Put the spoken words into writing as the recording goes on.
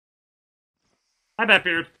Hi,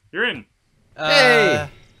 Batbeard. You're in. Uh, Hey!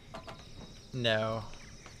 no.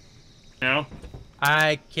 No?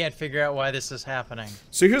 I can't figure out why this is happening.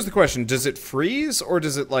 So here's the question. Does it freeze or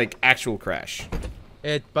does it, like, actual crash?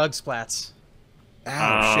 It bug splats. Oh,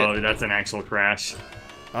 Oh, shit. that's an actual crash.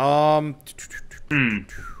 Um, Hmm.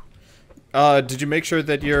 did you make sure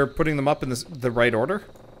that you're putting them up in the right order?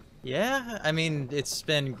 Yeah, I mean, it's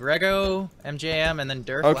been Grego, MJM, and then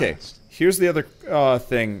Durf Okay, last. here's the other,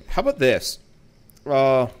 thing. How about this?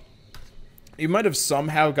 You might have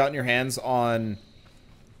somehow gotten your hands on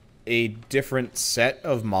a different set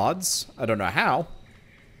of mods. I don't know how.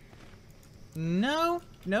 No,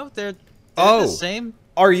 they're Oh. the same.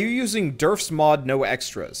 Are you using Durf's mod no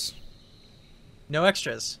extras? No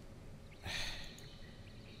extras.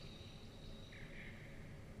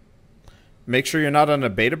 Make sure you're not on a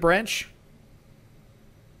beta branch.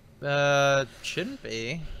 Shouldn't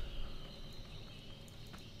be.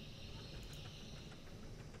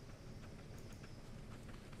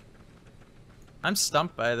 I'm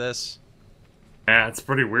stumped by this. Yeah, it's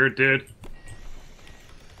pretty weird, dude.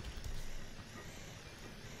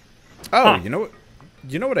 Oh, Huh. you know what?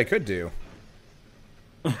 You know what I could do?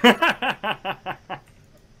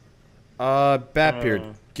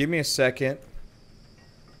 Batbeard, give me a second.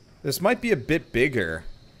 This might be a bit bigger.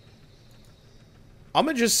 I'm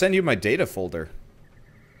gonna just send you my data folder.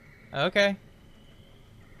 Okay.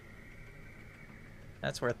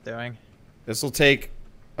 That's worth doing. This will take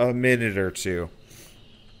a minute or two.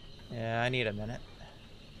 Yeah, I need a minute.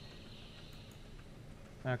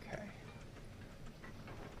 Okay.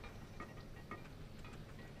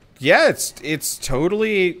 Yeah, it's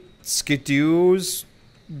totally Skidoo's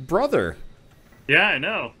brother. Yeah, I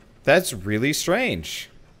know. That's really strange.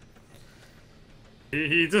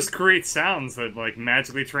 He just creates sounds that, like,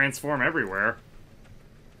 magically transform everywhere.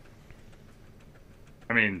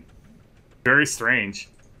 I mean, very strange.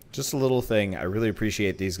 Just a little thing. I really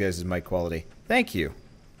appreciate these guys' mic quality. Thank you.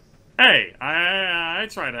 Hey, I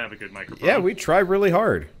try to have a good microphone. Yeah, we try really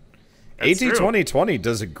hard. That's true. AT2020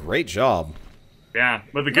 does a great job. Yeah,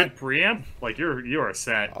 with a good preamp, like, you are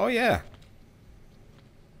set. Oh, yeah.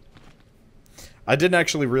 I didn't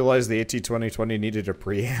actually realize the AT2020 needed a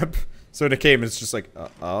preamp. So when it came, it's just like,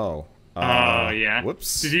 oh. Yeah.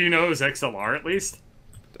 Whoops. Did you know it was XLR at least?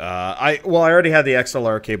 I already had the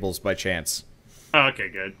XLR cables by chance. Oh, okay,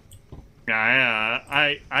 good. Yeah,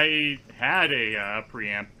 I had a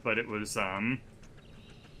preamp, but it was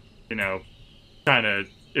you know, kind of,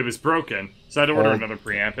 it was broken, so I had to order Old, another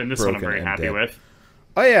preamp, and this one I'm broken, very and happy dead. with.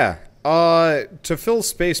 Oh, yeah. To fill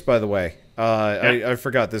space, by the way, Yeah. I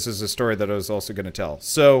forgot this is a story that I was also going to tell.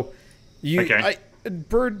 So, Okay.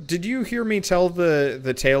 Bird, did you hear me tell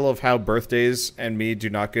the tale of how birthdays and me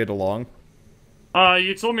do not get along?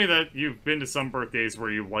 You told me that you've been to some birthdays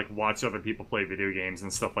where you, like, watch other people play video games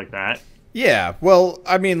and stuff like that. Yeah, well,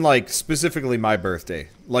 I mean, like, specifically my birthday.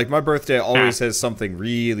 Like, my birthday always has something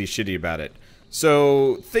really shitty about it.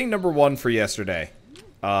 So, thing number one for yesterday,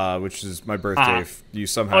 which is my birthday, if you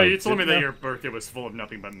somehow... Oh, you told me didn't that know? your birthday was full of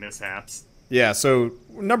nothing but mishaps. Yeah, so,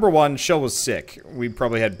 number one, Shell was sick. We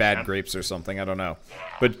probably had bad Yep. grapes or something, I don't know.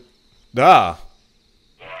 But, ah.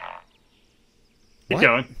 Keep What?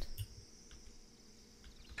 going.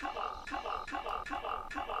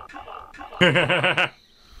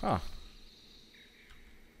 Huh.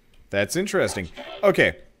 That's interesting.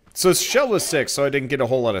 Okay, so Shell was sick, so I didn't get a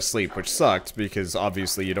whole lot of sleep, which sucked, because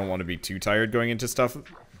obviously you don't want to be too tired going into stuff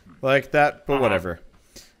like that, but whatever.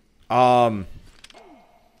 But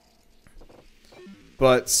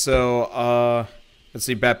so, let's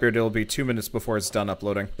see, Batbeard, it'll be 2 minutes before it's done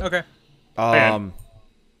uploading. Okay.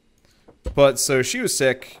 But so she was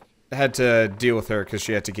sick, had to deal with her because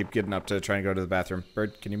she had to keep getting up to try and go to the bathroom.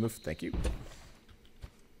 Bird, can you move? Thank you.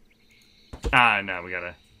 No, we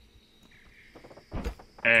gotta...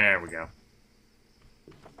 There we go.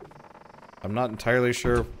 I'm not entirely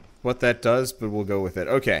sure what that does, but we'll go with it.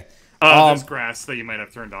 Okay. There's grass that you might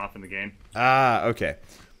have turned off in the game. Okay.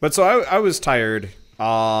 But so I was tired,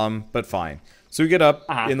 but fine. So we get up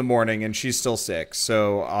in the morning, and she's still sick.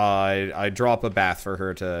 So I drop a bath for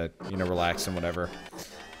her to, you know, relax and whatever.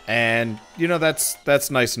 And, you know,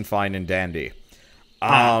 that's nice and fine and dandy.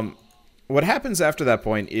 What happens after that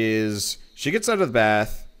point is she gets out of the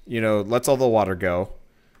bath, you know, lets all the water go.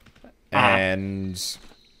 And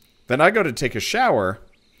then I go to take a shower,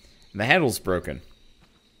 and the handle's broken.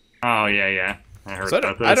 Oh, yeah. I heard So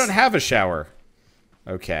about this. I don't have a shower.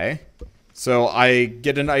 Okay. So I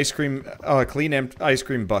get an ice cream, clean ice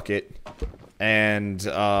cream bucket, and,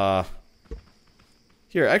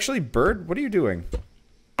 here, actually, Bird, what are you doing?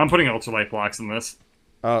 I'm putting ultralight blocks in this.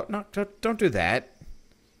 No, don't do that.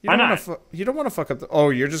 Why not? You don't want to fuck up the... Oh,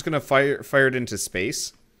 you're just going to fire it into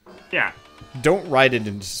space? Yeah. Don't ride it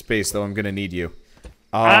into space, though. I'm going to need you.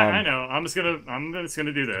 I know. I'm just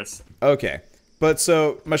gonna do this. Okay. But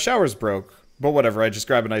so, my shower's broke. But whatever. I just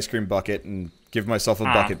grab an ice cream bucket and give myself a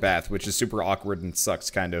bucket bath, which is super awkward and sucks,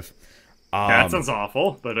 kind of. Yeah, that sounds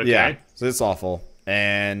awful, but okay. Yeah, so it's awful.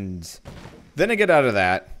 And then I get out of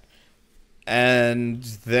that. And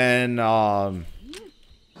then, I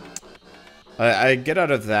get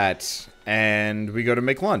out of that, and we go to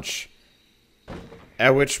make lunch.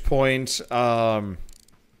 At which point, the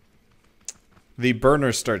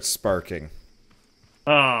burner starts sparking.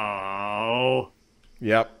 Oh.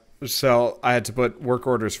 Yep. So I had to put work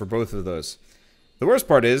orders for both of those. The worst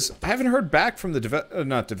part is, I haven't heard back from the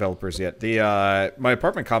not developers yet, the my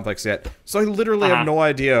apartment complex yet. So I literally have no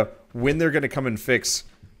idea when they're going to come and fix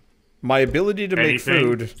my ability to make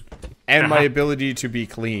food and my ability to be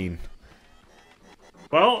clean.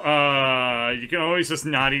 Well, you can always just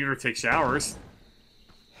not eat or take showers.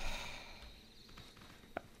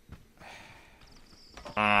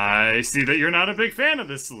 I see that you're not a big fan of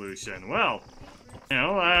this solution. Well, you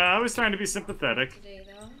know, I was trying to be sympathetic.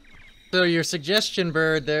 So your suggestion,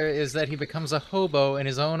 Bird, there is that he becomes a hobo in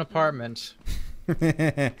his own apartment.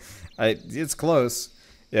 It's close.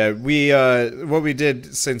 Yeah, what we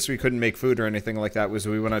did since we couldn't make food or anything like that was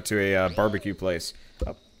we went out to a barbecue place.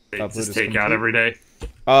 Just take out every day.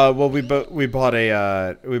 Well, we bought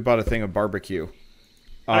a thing of barbecue.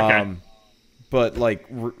 Okay. But like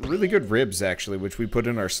really good ribs actually, which we put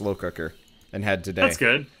in our slow cooker and had today. That's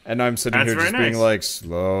good. And I'm sitting here just being like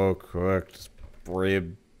slow cooked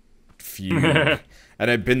rib fume. And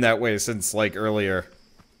I've been that way since like earlier,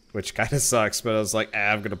 which kind of sucks. But I was like,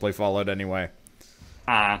 I'm gonna play Fallout anyway.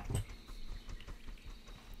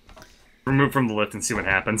 Remove from the lift and see what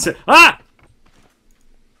happens. Ah!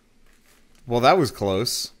 Well, that was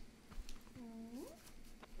close.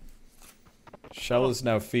 Shell is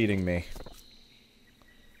now feeding me.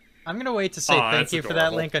 I'm gonna wait to say thank you for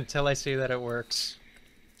that link until I see that it works.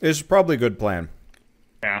 It's probably a good plan.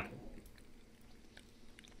 Yeah.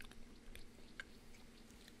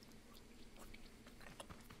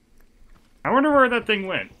 I wonder where that thing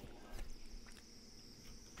went.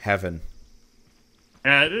 Heaven.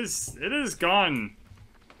 Yeah, it is gone.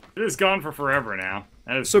 It is gone for forever now.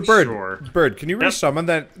 That is so, for sure. Bird, can you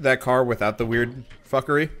resummon that car without the weird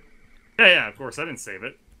fuckery? Yeah, of course. I didn't save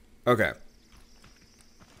it. Okay.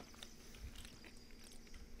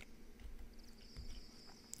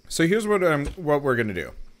 So here's what we're gonna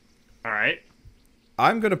do. All right.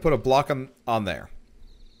 I'm gonna put a block on there.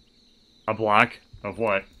 A block of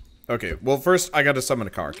what? Okay. Well, first I gotta summon a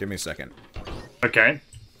car. Give me a second. Okay.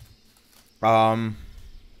 Oh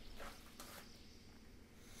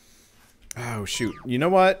shoot. You know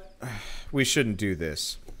what? We shouldn't do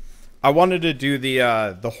this. I wanted to do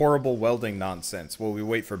the horrible welding nonsense while we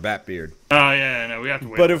wait for Batbeard. Oh yeah, no, we have to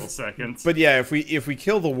wait a couple seconds. But yeah, if we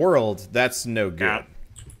kill the world, that's no good.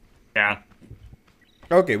 Yeah.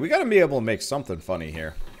 Okay, we gotta be able to make something funny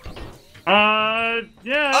here. Yeah.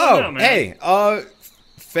 Oh, hey,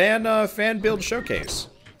 fan build showcase.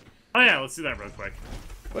 Oh yeah, let's do that real quick.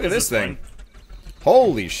 Look at this thing.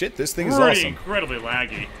 Holy shit, this thing is awesome. Incredibly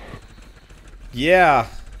laggy. Yeah.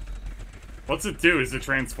 What's it do? Is it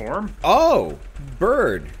transform? Oh,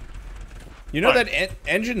 Bird. You know that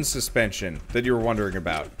engine suspension that you were wondering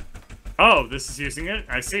about? Oh, this is using it?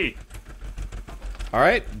 I see.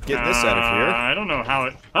 Alright, get this out of here. I don't know how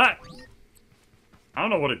it... I don't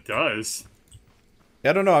know what it does.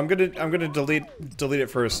 I don't know, I'm gonna delete it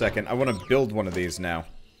for a second. I want to build one of these now.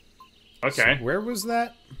 Okay. So where was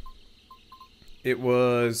that? It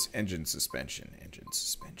was engine suspension.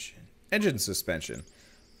 Engine suspension.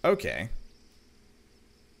 Okay.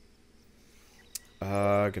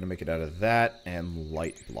 Gonna make it out of that and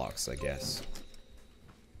light blocks, I guess.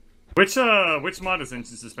 Which mod does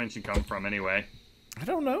engine suspension come from, anyway? I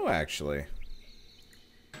don't know, actually.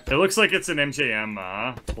 It looks like it's an MJM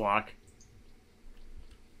block.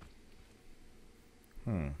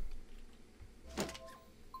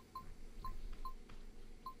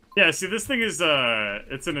 Yeah, see, this thing is,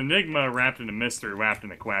 it's an enigma wrapped in a mystery, wrapped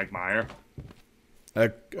in a quagmire. A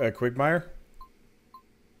quagmire?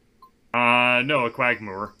 No, a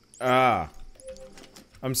quagmire. Ah.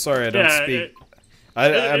 I'm sorry, I don't speak...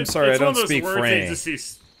 I'm sorry, I don't speak French.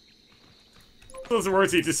 Those are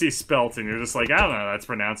words you just see spelt, and you're just like, I don't know how that's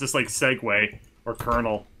pronounced. Just like segue or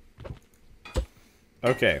kernel.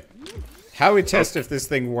 Okay. How we test if this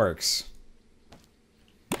thing works?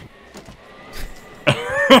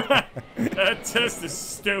 That test is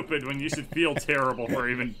stupid when you should feel terrible for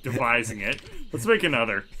even devising it. Let's make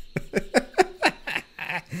another.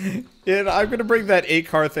 Yeah, I'm gonna bring that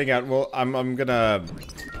 8-car thing out. Well, I'm gonna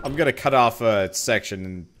cut off a section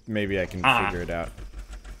and maybe I can figure it out.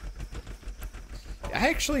 I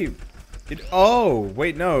actually, oh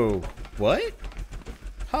wait, no, what?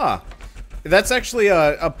 Huh? That's actually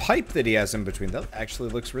a pipe that he has in between. That actually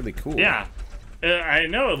looks really cool. Yeah, I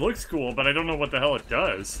know it looks cool, but I don't know what the hell it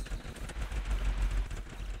does.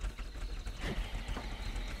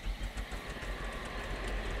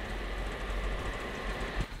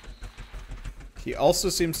 He also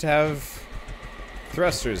seems to have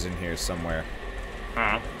thrusters in here somewhere.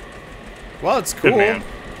 Well, it's cool.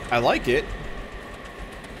 I like it.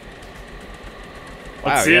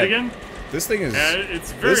 Let's see it again. This thing is.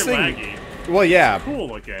 It's very laggy. Well, yeah. It's cool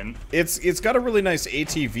looking. It's got a really nice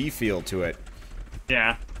ATV feel to it.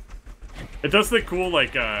 Yeah. It does the cool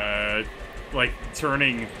like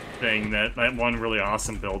turning thing that one really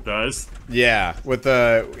awesome build does. Yeah, with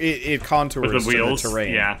the it contours with the wheels. To the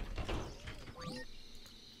terrain. Yeah.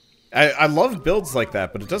 I love builds like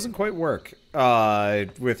that, but it doesn't quite work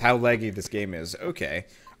with how laggy this game is. Okay.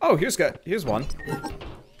 Oh, here's one.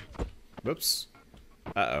 Whoops.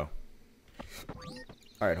 Uh-oh.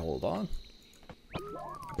 Alright, hold on.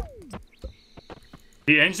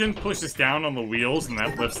 The engine pushes down on the wheels and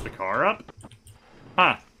that lifts the car up?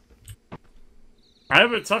 Huh. I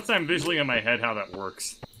have a tough time visually in my head how that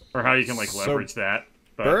works. Or how you can, like, leverage that.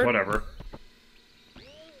 But whatever.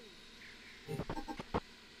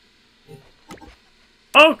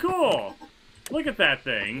 Oh, cool! Look at that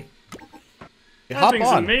thing. That thing's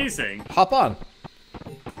amazing. Hop on.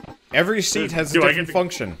 Every seat has a different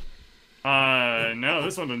function. No,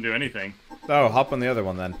 this one doesn't do anything. Oh, hop on the other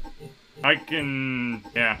one then. I can...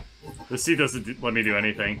 yeah. The seat doesn't let me do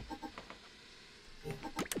anything.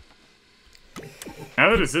 Now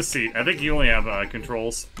that it's this seat, I think you only have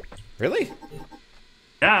controls. Really?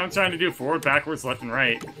 Yeah, I'm trying to do forward, backwards, left, and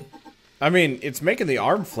right. I mean, it's making the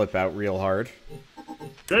arm flip out real hard.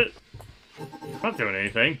 Good. Not doing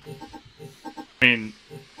anything. I mean,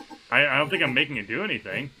 I don't think I'm making it do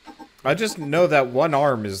anything. I just know that one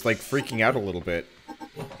arm is, like, freaking out a little bit.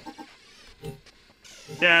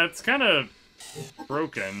 Yeah, it's kind of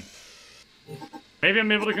broken. Maybe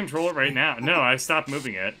I'm able to control it right now. No, I stopped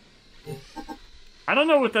moving it. I don't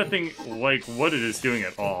know what that thing, like, what it is doing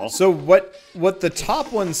at all. So what the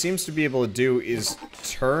top one seems to be able to do is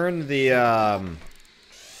turn the, I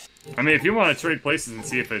mean, if you want to trade places and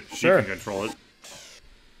see if you can control it.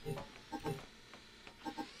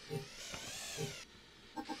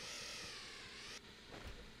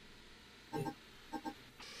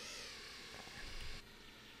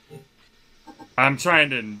 I'm trying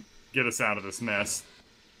to get us out of this mess.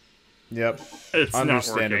 Yep. It's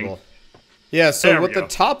understandable. Not working. Yeah, so what the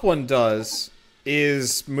top one does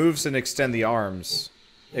is moves and extend the arms.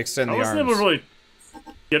 I wasn't able to really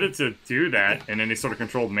get it to do that in any sort of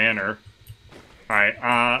controlled manner.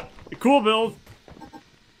 Alright, cool build.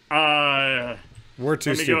 We're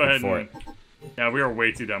too stupid for it. Yeah, we are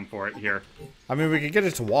way too dumb for it here. I mean, we could get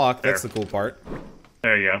it to walk. That's the cool part.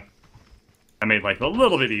 There you go. I made life a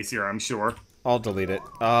little bit easier, I'm sure. I'll delete it.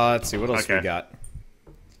 Let's see, what else we got?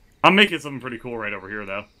 I'm making something pretty cool right over here,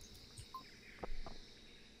 though.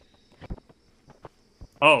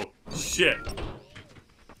 Oh, shit.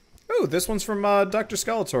 Oh, this one's from Dr.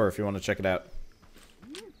 Skeletor, if you want to check it out.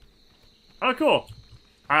 Oh, cool.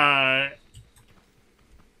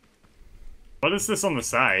 What is this on the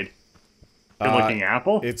side? Good-looking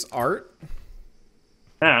apple? It's art.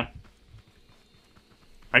 Yeah.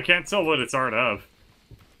 I can't tell what it's art of.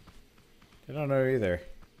 I don't know either.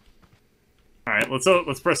 Alright,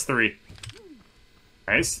 let's press 3.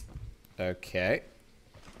 Nice. Okay.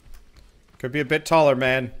 Could be a bit taller,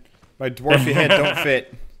 man. My dwarfy head don't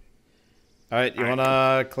fit. Alright, you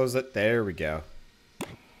wanna close it? There we go.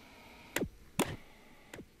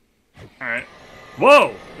 Alright.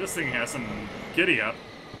 Whoa! This thing has some giddy up.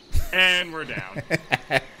 And we're down.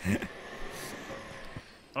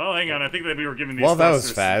 Oh, hang on. I think that we were given these that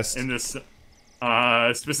was fast. In this,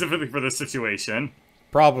 specifically for this situation.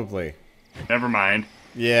 Probably. Never mind.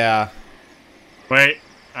 Yeah. Wait.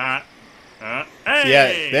 Hey!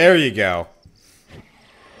 Yeah, there you go.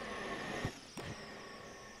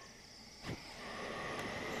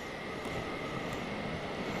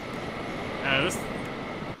 This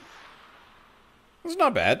is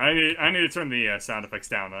not bad. I need to turn the sound effects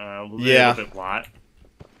down a little bit lot.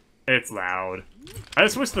 It's loud. I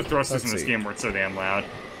just wish the thrusters in this game weren't so damn loud.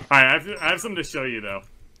 Alright, I have something to show you, though.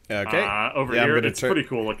 Okay. Over here, it's pretty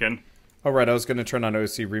cool looking. Oh, right, I was going to turn on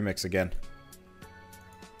OC Remix again.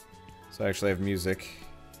 So I actually have music.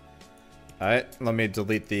 Alright, let me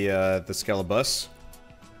delete the Skelebus.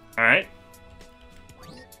 Alright.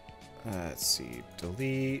 Let's see.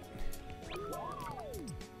 Delete.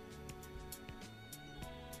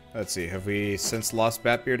 Let's see. Have we since lost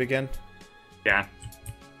Batbeard again? Yeah.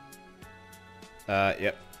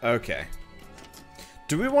 Yep. Okay.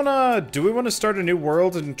 Do we wanna start a new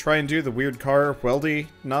world and try and do the weird car weldy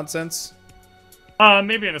nonsense?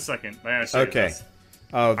 Maybe in a second. Okay.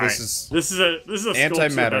 Oh, this is a sculpture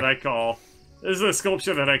antimatter. that I call. This is a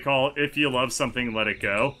sculpture that I call "If you love something, let it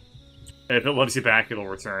go. If it loves you back, it'll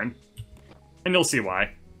return." And you'll see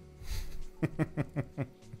why.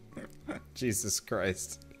 Jesus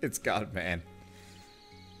Christ. It's God, man.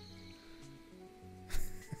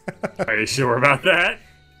 Are you sure about that?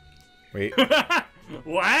 Wait.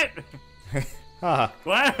 What? Haha.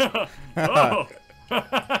 What? Oh.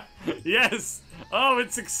 Yes. Oh,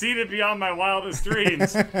 it succeeded beyond my wildest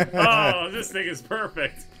dreams. Oh, this thing is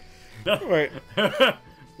perfect. Wait.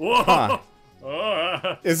 Whoa. Huh.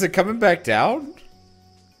 Oh, Is it coming back down?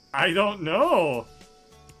 I don't know.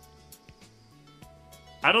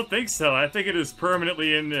 I don't think so. I think it is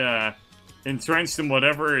permanently entrenched in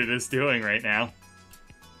whatever it is doing right now.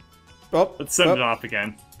 Oh, Let's send it off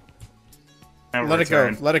again. And let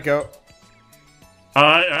return. it go. Let it go.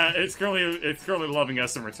 It's currently loving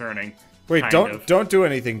us and returning. Wait, kind don't of. don't do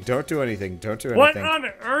anything. Don't do anything. Don't do anything. What on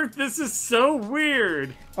earth? This is so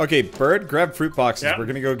weird. Okay, Bird, grab fruit boxes. Yep. We're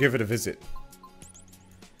gonna go give it a visit.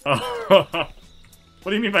 Oh, what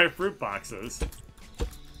do you mean by fruit boxes?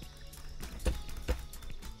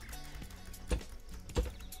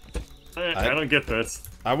 I don't get this.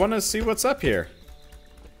 I want to see what's up here.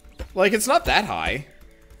 Like, it's not that high.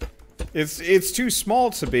 It's too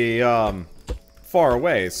small to be far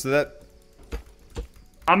away. So that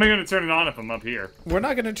I'm gonna turn it on if I'm up here. we're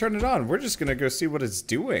not gonna turn it on. We're just gonna go see what it's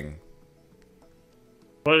doing.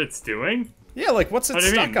 What it's doing? Yeah, like what's it What do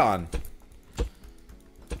you stuck mean? on?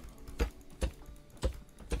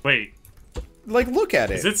 Wait, Like, look at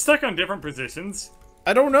is it. it stuck on different positions?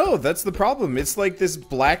 I don't know. That's the problem. It's like this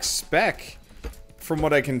black speck, from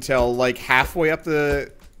what I can tell, like halfway up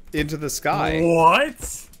into the sky.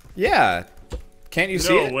 What? Yeah. Can't you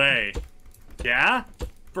see No it? way. Yeah?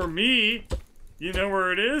 For me, you know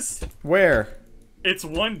where it is? Where? It's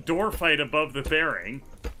one door fight above the fairing.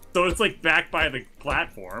 So it's like back by the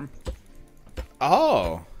platform.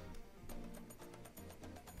 Oh.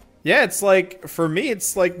 Yeah, it's like, for me,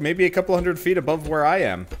 it's like maybe a couple 100 feet above where I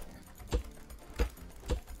am.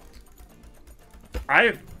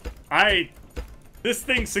 This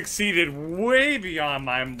thing succeeded way beyond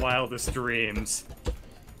my wildest dreams.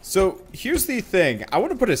 So, here's the thing. I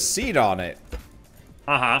want to put a seed on it.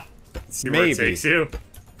 Uh-huh. See where it Maybe. takes you.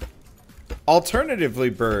 Alternatively,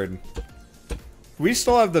 Bird, we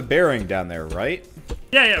still have the bearing down there, right?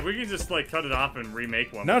 Yeah, we can just, like, cut it off and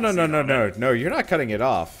remake one. No, with no, the no, seed no, on no. it. No, you're not cutting it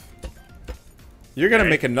off. You're gonna Okay.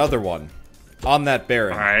 make another one. On that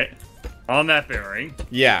bearing. Alright. On that bearing.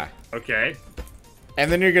 Yeah. Okay.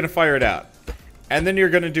 And then you're gonna fire it out. And then you're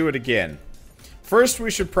gonna do it again. First,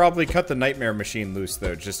 we should probably cut the nightmare machine loose,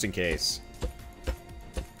 though, just in case.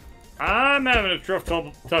 I'm having a tough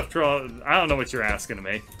trouble. I don't know what you're asking of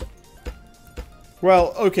me.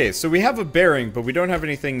 Well, okay, so we have a bearing, but we don't have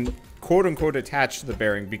anything quote-unquote attached to the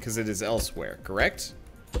bearing because it is elsewhere, correct?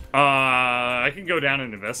 I can go down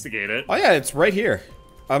and investigate it. Oh yeah, it's right here.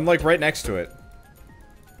 I'm, like, right next to it.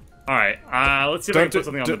 Alright, let's see if I can put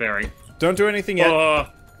something on the bearing. Don't do anything yet.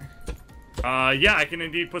 Yeah, I can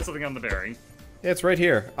indeed put something on the bearing. Yeah, it's right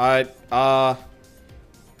here. I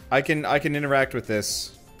can interact with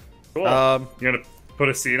this. Cool. You gonna put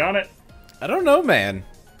a seed on it? I don't know, man.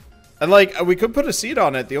 And like, we could put a seed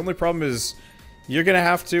on it. The only problem is, you're gonna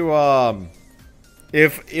have to,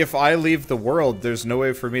 if I leave the world, there's no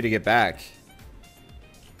way for me to get back.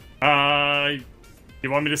 You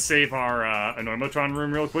want me to save our Anoimotron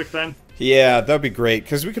room real quick then? Yeah, that'd be great,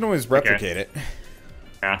 because we can always replicate it.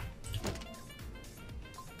 Yeah.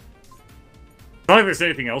 I don't think there's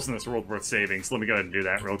anything else in this world worth saving, so let me go ahead and do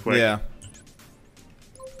that real quick. Yeah.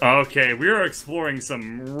 Okay, we are exploring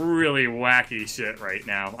some really wacky shit right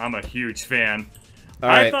now. I'm a huge fan.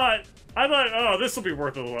 Alright. I thought, oh, this will be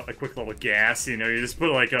worth a quick little gas. You know, you just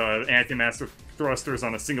put like anti-master thrusters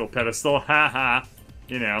on a single pedestal. Haha.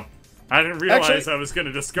 You know, I didn't realize Actually- I was going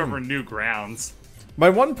to discover new grounds. My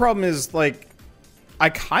one problem is, like, I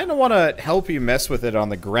kind of want to help you mess with it on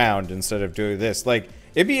the ground instead of doing this. Like,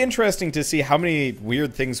 it'd be interesting to see how many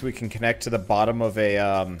weird things we can connect to the bottom of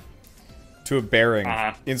a, to a bearing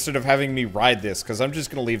instead of having me ride this, because I'm just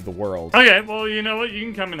going to leave the world. Okay, well, you know what? You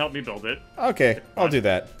can come and help me build it. Okay, I'll do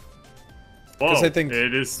that. Whoa, I think-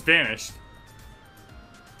 it is vanished.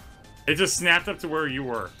 It just snapped up to where you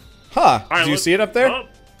were. Huh, All right, do you let's- see it up there? Oh,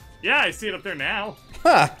 yeah, I see it up there now.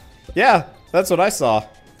 Huh, Yeah, that's what I saw.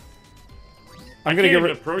 I'm gonna get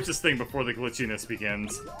approach this thing before the glitchiness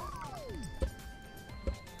begins.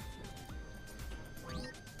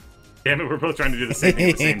 Damn it, we're both trying to do the same thing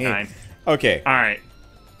at the same time. Okay. Alright.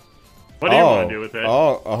 What do you want to do with it?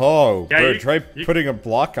 Yeah, Bird, try you putting a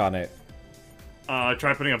block on it.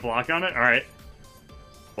 Try putting a block on it? Alright.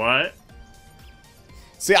 What?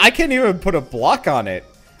 See, I can't even put a block on it.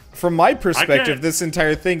 From my perspective, this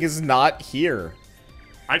entire thing is not here.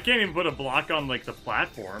 I can't even put a block on, like, the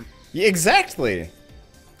platform. Yeah, exactly.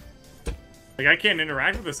 Like, I can't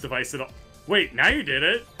interact with this device at all. Wait, now you did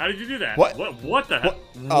it. How did you do that? What? What the hell?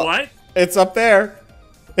 What? It's up there.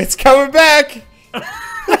 It's coming back.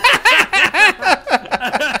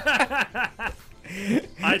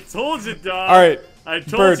 I told you, dog. All right. I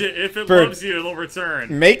told you, if it loves you, it'll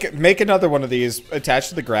return. Make another one of these attached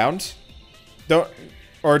to the ground.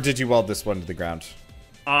 Or did you weld this one to the ground?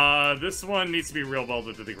 This one needs to be real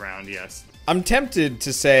welded to the ground, yes. I'm tempted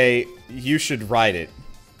to say you should ride it.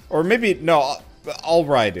 Or maybe, no, I'll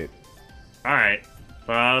ride it. Alright.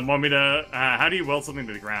 Want me to, how do you weld something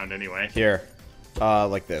to the ground anyway? Here.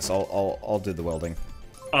 Like this. I'll do the welding.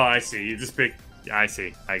 Oh, I see. You just pick, I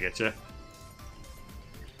see. I get you.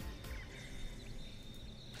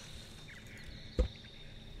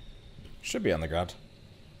 Should be on the ground.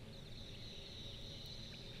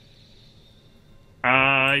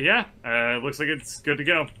 Yeah. Looks like it's good to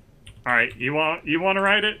go. All right, you want to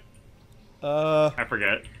ride it? I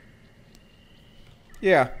forget.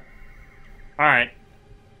 Yeah. All right.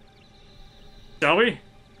 Shall we?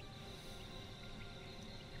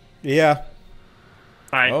 Yeah.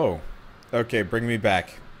 Hi. Oh. Okay, bring me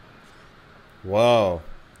back. Whoa.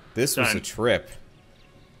 This was a trip.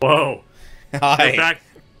 Whoa. Hi. Back.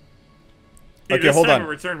 See, okay, hold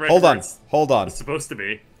on. Hold on. It's supposed to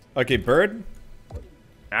be. Okay, Bird.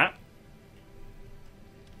 Yeah.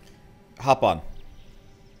 Hop on.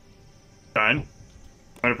 Done.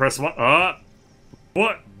 I'm gonna press one.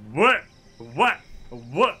 What?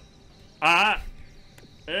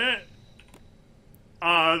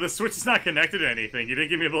 The switch is not connected to anything. You didn't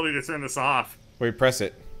give me the ability to turn this off. Wait, press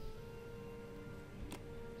it.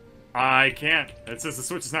 I can't. It says the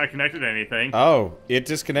switch is not connected to anything. Oh, it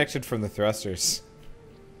disconnected from the thrusters.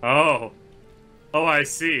 Oh. Oh, I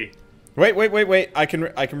see. Wait. I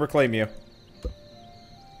can reclaim you.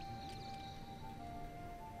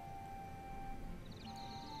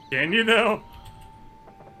 Can you though?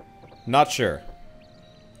 Not sure.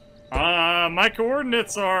 My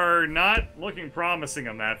coordinates are not looking promising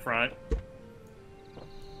on that front.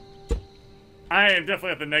 I am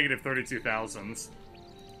definitely at the negative 32,000s.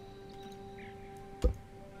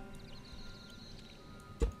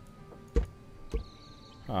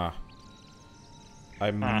 Huh.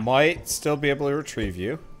 I might still be able to retrieve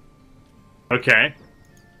you. Okay.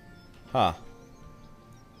 Huh.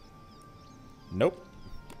 Nope.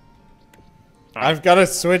 I've got a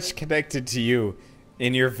switch connected to you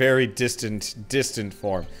in your very distant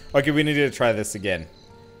form. Okay, we need to try this again.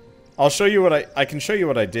 I'll show you what I can show you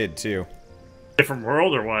what I did too. Different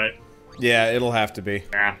world or what? Yeah, it'll have to be.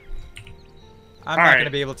 Yeah. I'm not going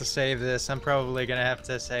to be able to save this. I'm probably going to have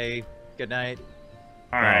to say goodnight.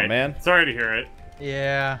 Alright. Oh, man. Sorry to hear it.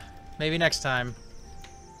 Yeah, maybe next time.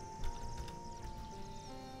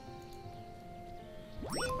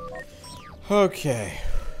 Okay.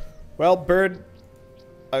 Well, Bird,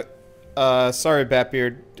 sorry,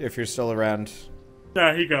 Batbeard, if you're still around.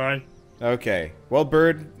 Yeah, he gone. Okay. Well,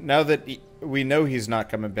 Bird, now that we know he's not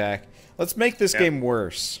coming back, let's make this game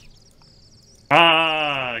worse.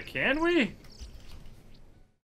 Can we?